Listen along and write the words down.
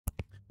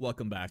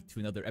Welcome back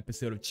to another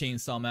episode of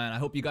Chainsaw Man. I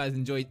hope you guys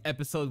enjoyed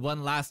episode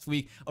 1 last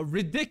week. A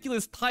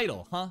ridiculous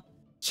title, huh?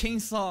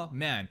 Chainsaw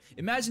Man.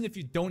 Imagine if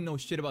you don't know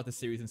shit about the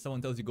series and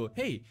someone tells you,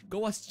 hey, go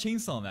watch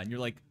Chainsaw Man. You're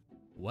like,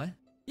 what?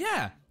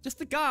 Yeah, just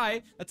a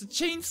guy that's a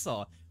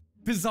chainsaw.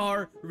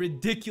 Bizarre,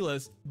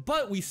 ridiculous,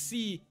 but we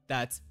see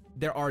that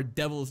there are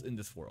devils in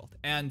this world.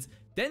 And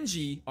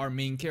Denji, our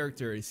main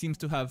character, seems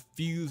to have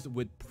fused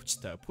with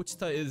Pochita.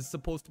 Pochita is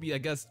supposed to be, I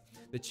guess,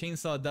 the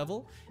chainsaw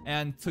devil.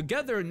 And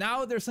together,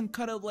 now there's some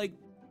kind of like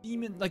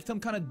demon, like some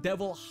kind of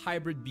devil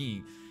hybrid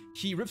being.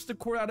 He rips the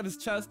cord out of his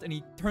chest and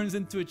he turns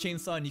into a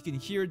chainsaw, and you can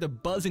hear the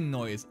buzzing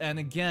noise. And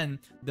again,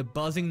 the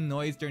buzzing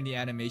noise during the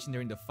animation,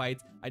 during the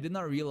fight, I did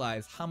not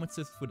realize how much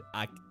this would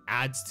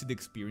add to the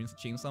experience of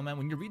Chainsaw Man.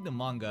 When you read the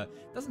manga,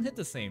 it doesn't hit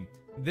the same.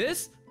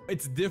 This,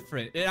 it's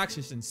different. It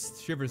actually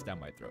sends shivers down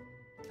my throat,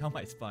 down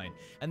my spine.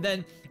 And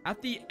then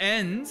at the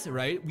end,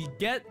 right, we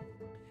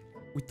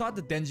thought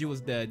that Denji was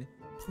dead.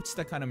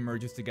 Pochita kind of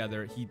merges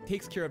together. He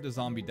takes care of the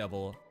zombie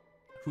devil.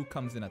 Who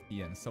comes in at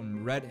the end?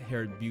 Some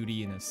red-haired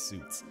beauty in a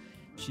suit.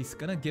 She's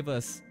gonna give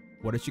us...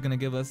 What is she gonna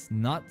give us?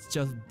 Not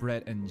just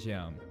bread and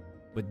jam,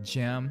 but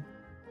jam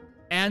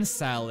and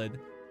salad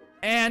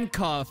and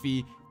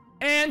coffee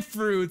and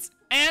fruits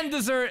and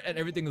dessert, and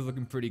everything is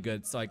looking pretty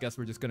good. So I guess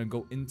we're just gonna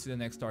go into the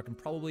next arc and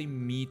probably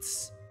meet...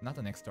 Not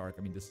the next arc,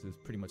 I mean this is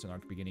pretty much an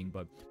arc beginning,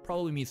 but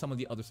probably meet some of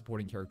the other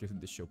supporting characters in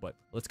this show. But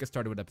let's get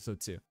started with episode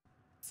 2.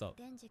 So...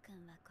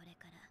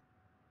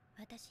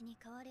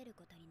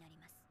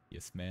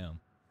 Yes, ma'am.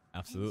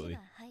 Absolutely.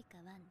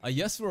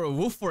 Yes, we're a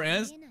wolf for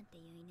ants.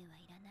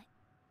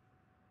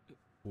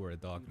 We're a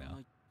dog now.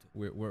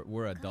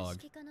 We're a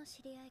dog.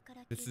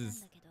 This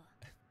is...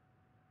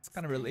 This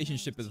kind of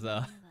relationship is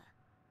kind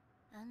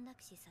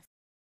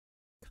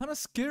of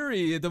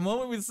scary. The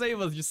moment we save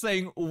us, you're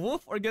saying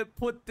wolf or get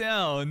put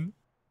down.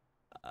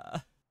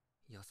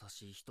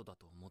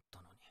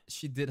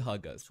 She did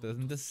hug us.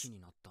 Doesn't this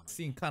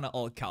seem kind of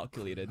all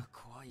calculated?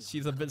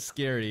 She's a bit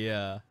scary,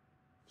 yeah.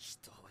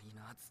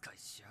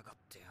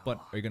 But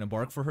are you gonna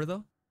bark for her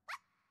though?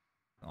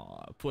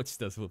 Aw,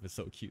 Pochita's wolf is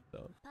so cute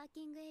though.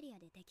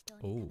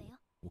 Oh,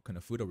 what kind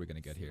of food are we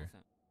gonna get here?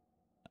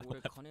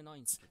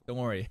 Don't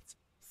worry,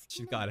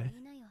 she's got it.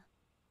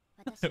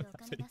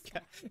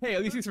 Hey,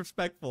 at least he's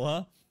respectful,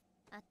 huh?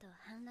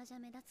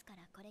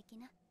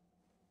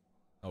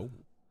 Oh,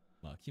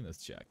 Makima's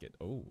jacket.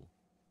 Oh.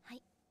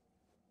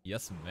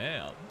 Yes,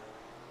 ma'am.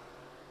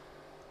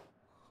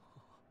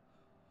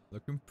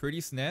 Looking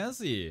pretty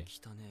snazzy.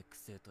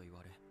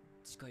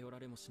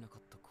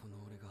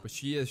 But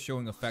she is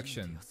showing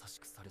affection.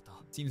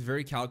 Seems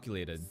very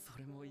calculated.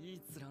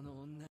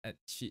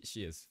 She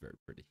is very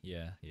pretty.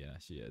 Yeah,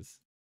 she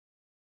is.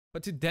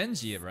 But to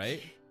Denji,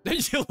 right?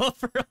 Don't you love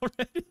her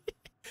already?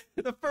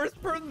 The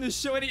first person to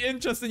show any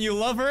interest in you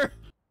love her?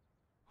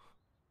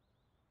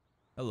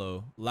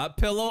 Hello. Lap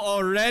pillow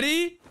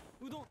already?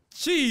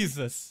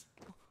 Jesus!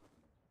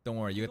 Don't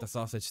worry, you got the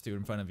sausage stew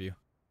in front of you.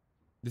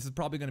 This is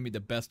probably gonna be the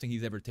best thing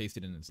he's ever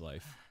tasted in his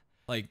life.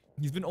 Like,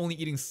 he's been only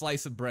eating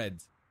slice of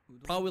bread.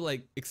 Probably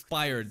like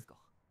expired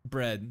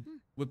bread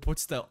with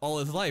Pochita all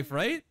his life,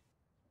 right?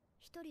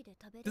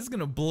 This is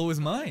gonna blow his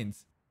mind.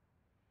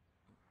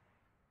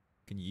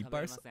 Can you eat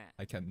by yourself?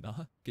 I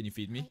cannot. Can you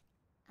feed me?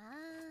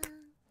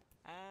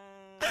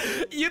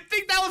 You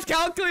think that was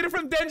calculated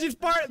from Denji's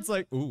part? It's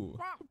like, ooh,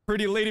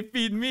 pretty lady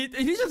feed me.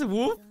 He's just a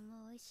wolf.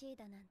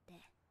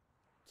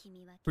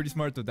 Pretty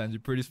smart though,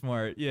 Denji. Pretty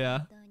smart.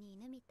 Yeah.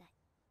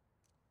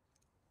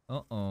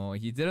 Uh-oh,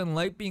 he didn't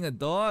like being a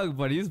dog,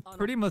 but he's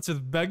pretty much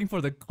just begging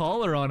for the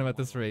collar on him at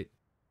this rate.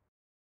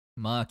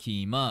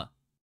 Makima.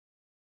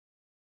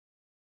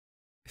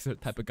 Is there a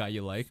type of guy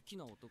you like? You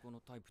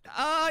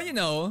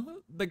know,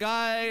 the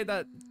guy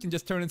that can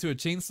just turn into a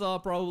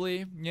chainsaw,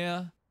 probably.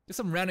 Yeah. Just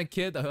some random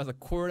kid that has a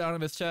cord out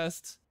of his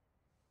chest.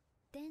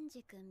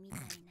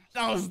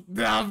 Oh,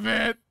 stop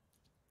it!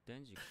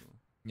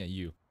 Yeah,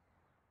 you.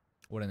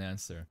 What an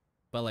answer.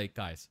 But like,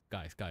 guys.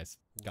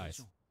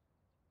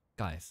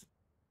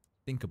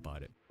 Think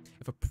about it.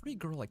 If a pretty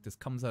girl like this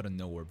comes out of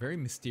nowhere, very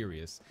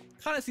mysterious,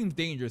 kind of seems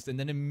dangerous, and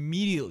then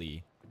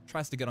immediately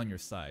tries to get on your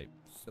side,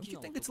 don't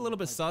you think it's a little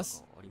bit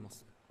sus?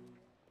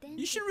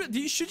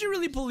 Should you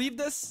really believe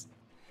this?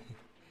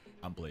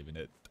 I'm believing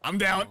it. I'm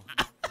down.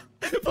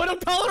 Put a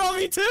collar on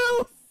me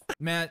too!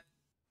 Man,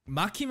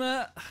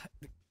 Makima...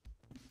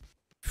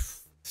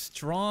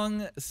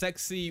 Strong,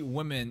 sexy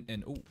women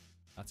in... Oh,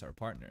 that's our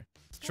partner.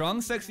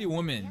 Strong, sexy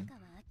women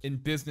in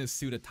business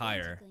suit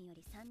attire.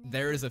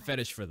 There is a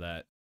fetish for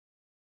that.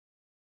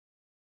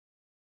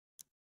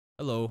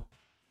 Hello.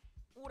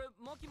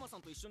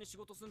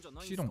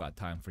 She don't got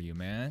time for you,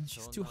 man.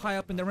 She's too high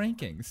up in the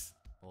rankings.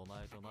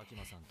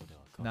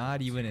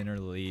 Not even in her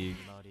league.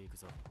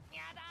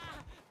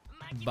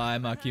 Bye,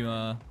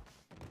 Makima.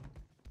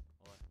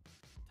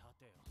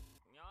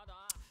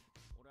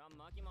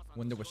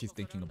 Wonder what she's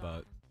thinking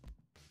about.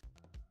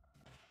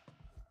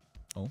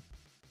 Oh?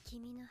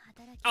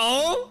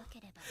 Oh!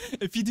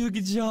 If you do a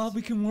good job,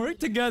 we can work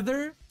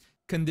together.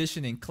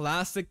 Conditioning.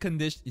 Classic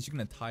condition. She's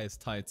gonna tie his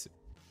tie too.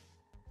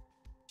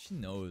 She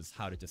knows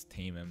how to just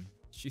tame him.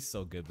 She's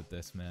so good with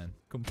this, man.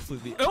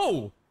 Completely.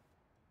 Oh!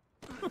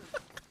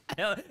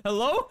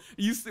 Hello?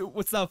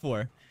 What's that for?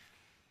 Are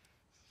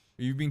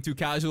you being too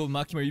casual with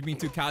Makima? Are you being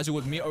too casual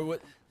with me? Or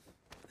what?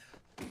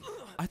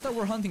 I thought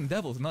we're hunting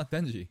devils, not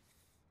Denji.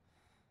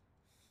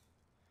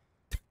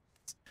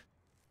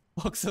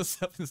 Walks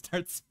us up and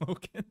starts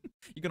smoking.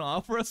 You gonna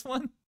offer us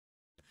one?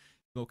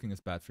 Smoking is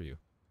bad for you,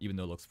 even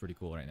though it looks pretty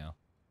cool right now.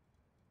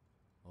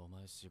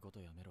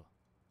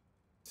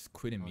 Just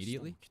quit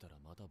immediately?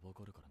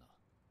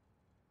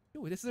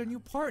 Yo, this is our new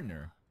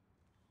partner.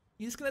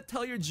 You just gonna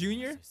tell your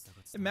junior?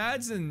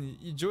 Imagine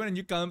you join a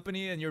new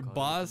company and your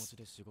boss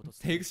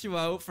takes you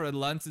out for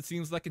lunch, it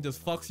seems like, and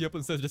just fucks you up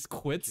and says just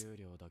quits.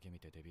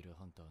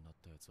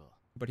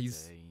 But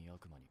he's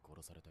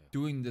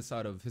doing this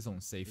out of his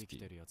own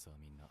safety.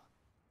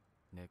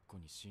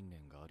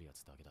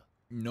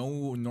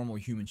 No normal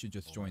human should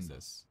just join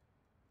this.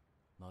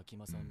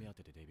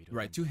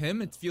 Right, to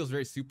him it feels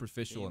very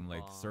superficial and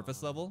like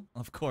surface level.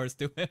 Of course,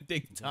 to him,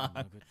 ding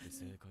dong.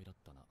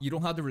 You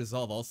don't have the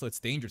resolve, also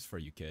it's dangerous for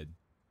you, kid.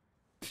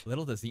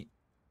 Little does he...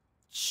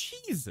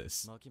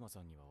 Jesus!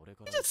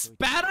 He just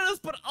spat at us,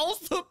 but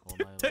also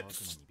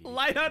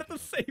light out at the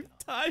same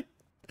time.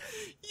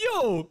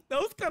 Yo, that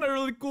was kind of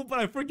really cool, but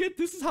I forget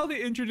this is how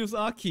they introduce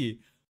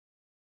Aki.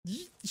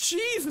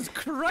 Jesus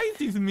Christ,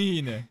 he's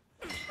mean.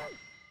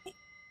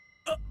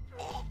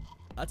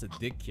 That's a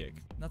dick kick.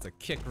 That's a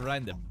kick right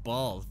in the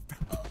balls.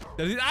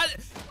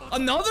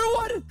 Another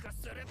one?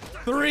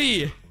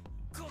 3,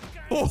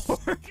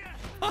 4.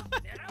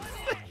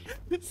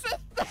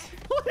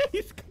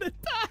 He's gonna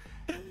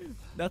die.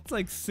 That's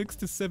like 6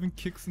 to 7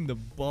 kicks in the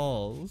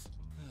balls.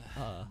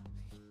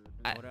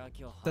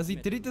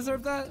 Did he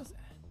deserve that?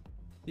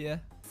 Yeah.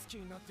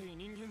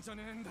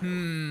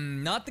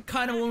 Not the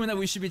kind of woman that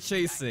we should be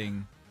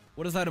chasing.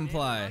 What does that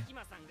imply?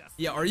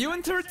 Yeah, are you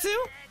into her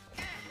too?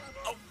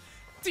 Oh,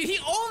 dude, he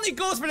only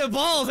goes for the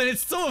balls and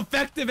it's so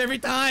effective every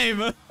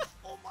time.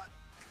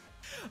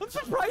 I'm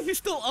surprised he's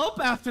still up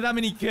after that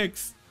many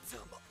kicks. He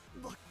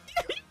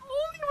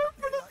only went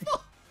for the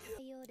ball.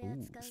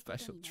 Ooh,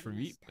 special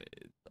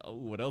treatment. Oh,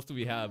 what else do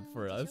we have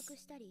for us?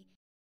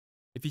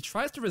 If he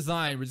tries to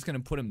resign, we're just gonna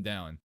put him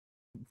down.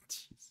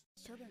 Jeez.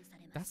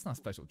 That's not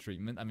special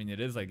treatment. I mean, it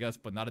is, I guess,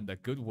 but not in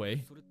that good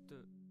way.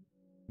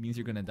 It means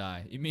you're gonna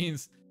die. It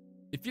means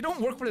if you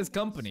don't work for this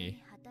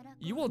company,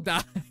 you will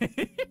die.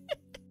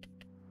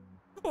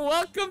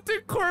 Welcome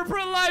to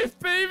corporate life,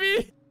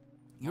 baby!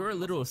 You're a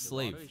literal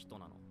slave.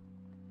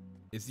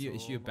 Is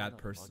she a bad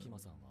person?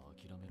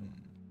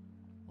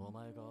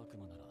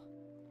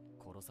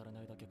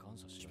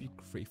 Should be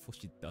grateful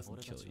she doesn't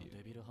kill you.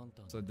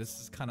 So this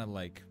is kind of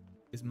like,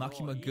 is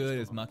Makima good?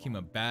 Is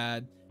Makima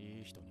bad?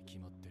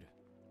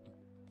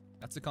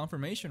 That's a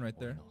confirmation right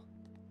there.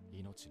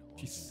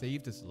 She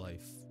saved his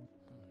life.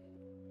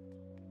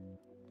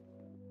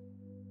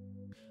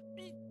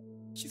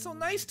 She's so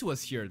nice to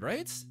us here,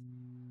 right?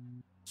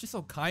 She's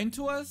so kind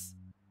to us.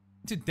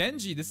 To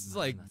Denji, this is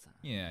like,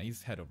 yeah,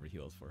 he's head over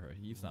heels for her.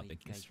 He's not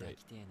thinking straight.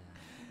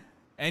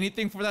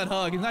 Anything for that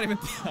hug. He's not even...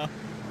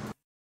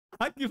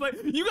 He's like,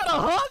 you got a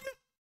hug?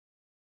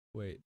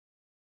 Wait.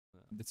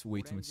 That's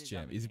way too much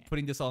jam. Is he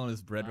putting this all on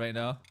his bread right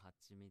now?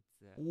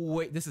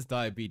 Wait, this is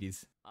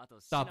diabetes.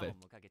 Stop it.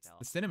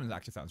 The cinnamon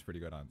actually sounds pretty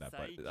good on that,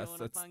 but that's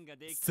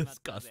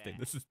disgusting.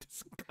 This is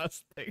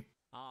disgusting.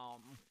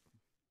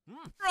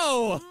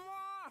 Bro!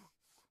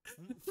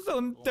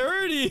 So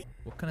dirty!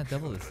 What kind of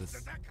devil is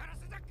this?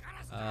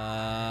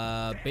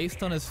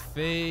 Based on his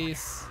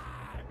face...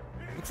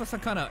 Looks like some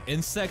kind of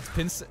insect,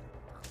 pincer.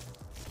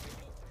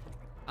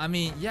 I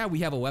mean, yeah, we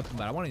have a weapon,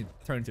 but I want to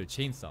turn into a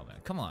chainsaw, man.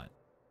 Come on.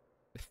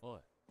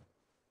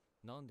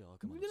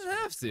 We didn't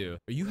have to.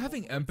 Are you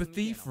having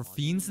empathy for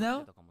fiends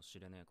now?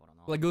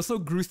 Like, it was so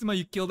gruesome how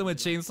you killed them with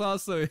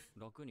chainsaws, so...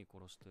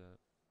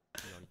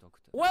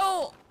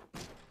 Well...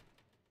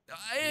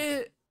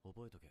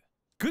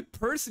 Good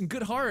person,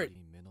 good heart.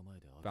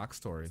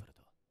 Backstory.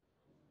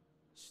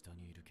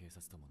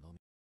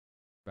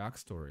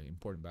 Backstory,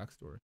 important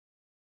backstory.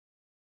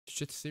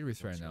 Shit's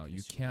serious right now.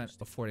 You can't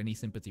afford any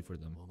sympathy for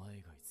them.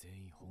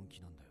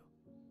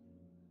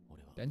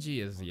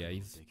 Denji is, yeah,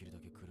 he's...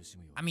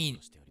 I mean,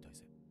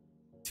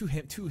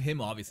 to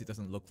him obviously it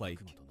doesn't look like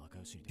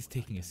he's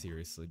taking it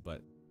seriously,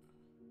 but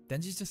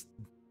Denji's just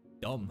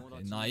dumb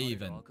and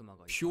naive and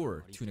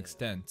pure to an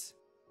extent.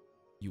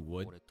 You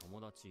would.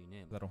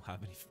 I don't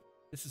have any...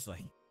 This is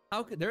like...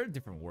 How could... They're in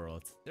different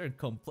worlds. They're in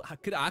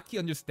complete... Could Aki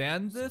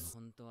understand this?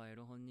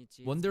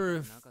 Wonder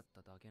if...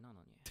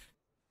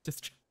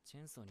 Just...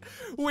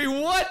 Wait,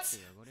 what?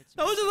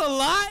 That was just a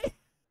lie?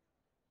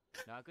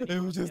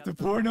 It was just a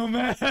porno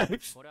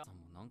max.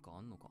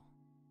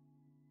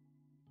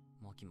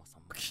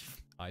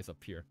 Eyes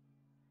up here.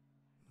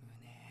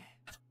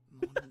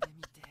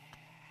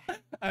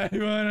 I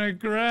wanna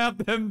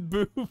grab them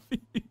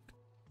boobies.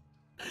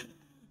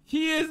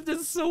 He is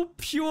just so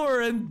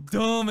pure and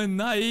dumb and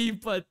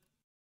naive, but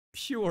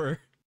pure.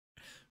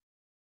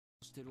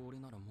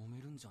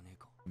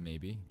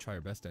 Maybe. Try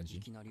your best,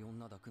 Denji.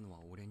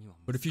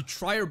 But if you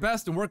try your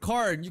best and work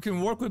hard, you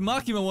can work with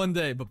Makima one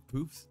day. But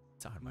poops,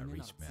 it's out of my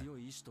reach, man.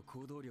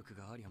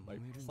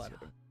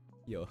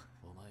 Yo.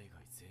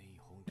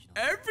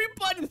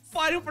 Everybody's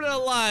fighting for their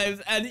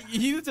lives, and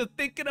he's just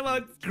thinking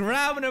about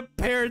grabbing a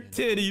pair of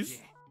titties.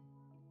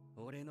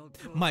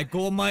 My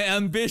goal, my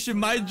ambition,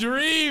 my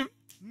dream!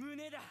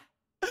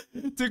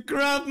 To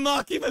grab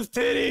Makima's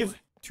titties!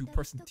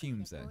 Two-person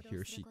teams, and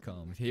here she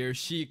comes. Here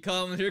she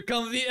comes. Here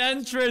comes the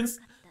entrance!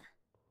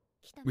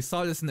 We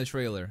saw this in the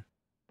trailer.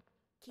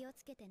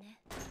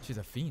 She's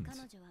a fiend.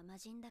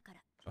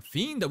 A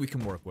fiend that we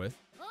can work with.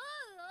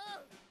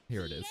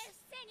 Here it is.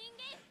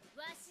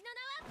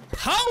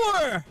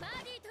 Power!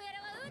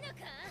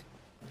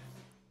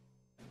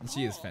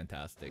 She is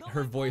fantastic.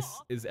 Her voice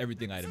is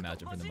everything I'd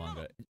imagine from the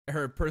manga.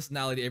 Her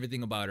personality,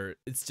 everything about her,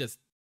 it's just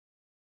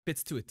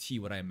fits to a T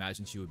what I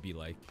imagine she would be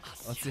like.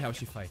 Let's see how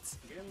she fights.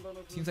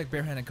 Seems like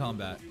barehanded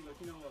combat.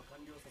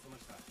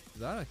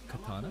 Is that a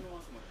katana?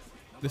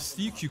 The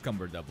sea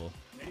cucumber devil.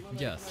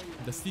 Yes,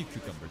 the sea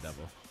cucumber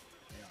devil.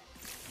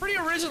 Pretty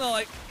original,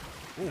 like.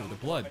 Oh, the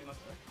blood.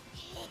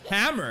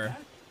 Hammer.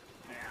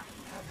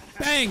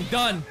 Bang,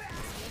 done.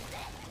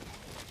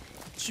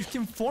 She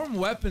can form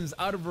weapons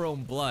out of her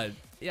own blood.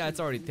 Yeah, it's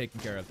already taken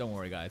care of. Don't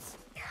worry, guys.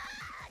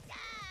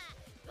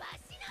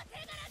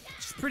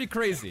 She's pretty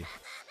crazy.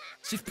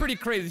 She's pretty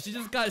crazy. She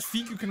just got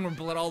sea cucumber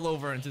blood all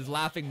over her and she's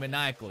laughing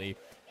maniacally.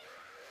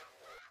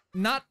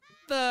 Not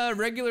the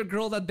regular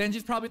girl that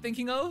Denji's probably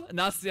thinking of. And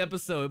that's the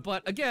episode.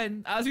 But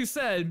again, as you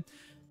said,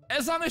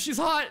 as long as she's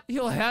hot,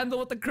 he'll handle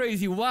with the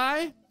crazy.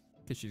 Why?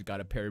 Because she's got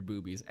a pair of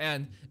boobies.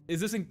 And is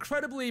this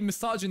incredibly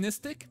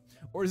misogynistic?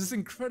 Or is this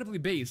incredibly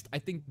based? I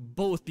think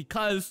both,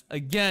 because,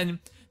 again,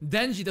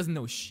 Denji doesn't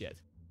know shit.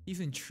 He's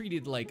been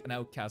treated like an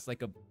outcast,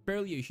 like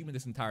barely a human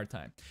this entire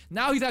time.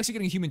 Now he's actually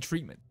getting human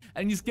treatment.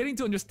 And he's getting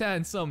to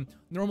understand some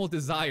normal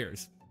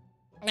desires.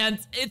 And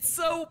it's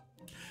so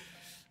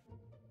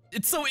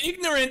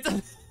ignorant,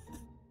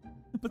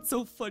 but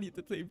so funny at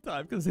the same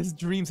time, because his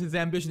dreams, his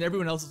ambition,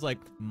 everyone else is like,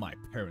 my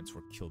parents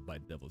were killed by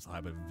devils. I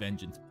have a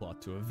vengeance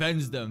plot to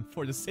avenge them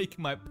for the sake of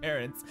my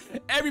parents.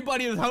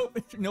 Everybody is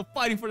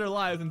fighting for their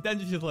lives, and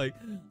Denji's just like,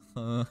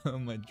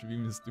 my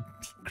dream is to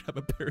grab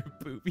a pair of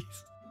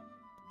boobies.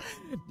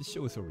 This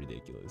show is so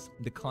ridiculous.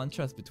 The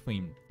contrast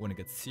between when it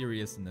gets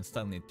serious and then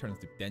suddenly it turns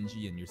to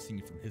Denji and you're seeing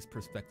it from his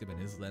perspective and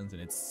his lens,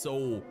 and it's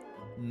so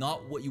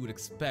not what you would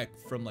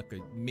expect from like a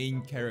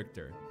main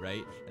character,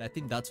 right? And I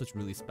think that's what's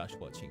really special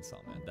about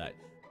Chainsaw Man, that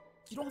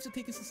you don't have to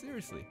take it so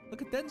seriously.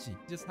 Look at Denji,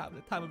 just having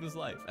the time of his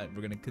life, and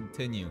we're gonna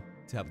continue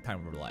to have the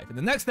time of our life in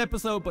the next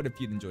episode. But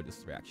if you enjoyed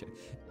this reaction,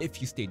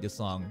 if you stayed this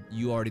long,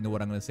 you already know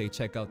what I'm gonna say.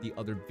 Check out the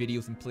other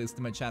videos and playlists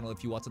in my channel.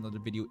 If you watch another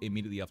video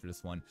immediately after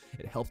this one,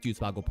 it helps you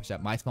to go push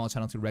out my small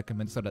channel to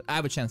recommend so that I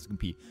have a chance to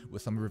compete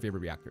with some of your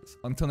favorite reactors.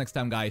 Until next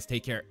time, guys,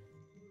 take care.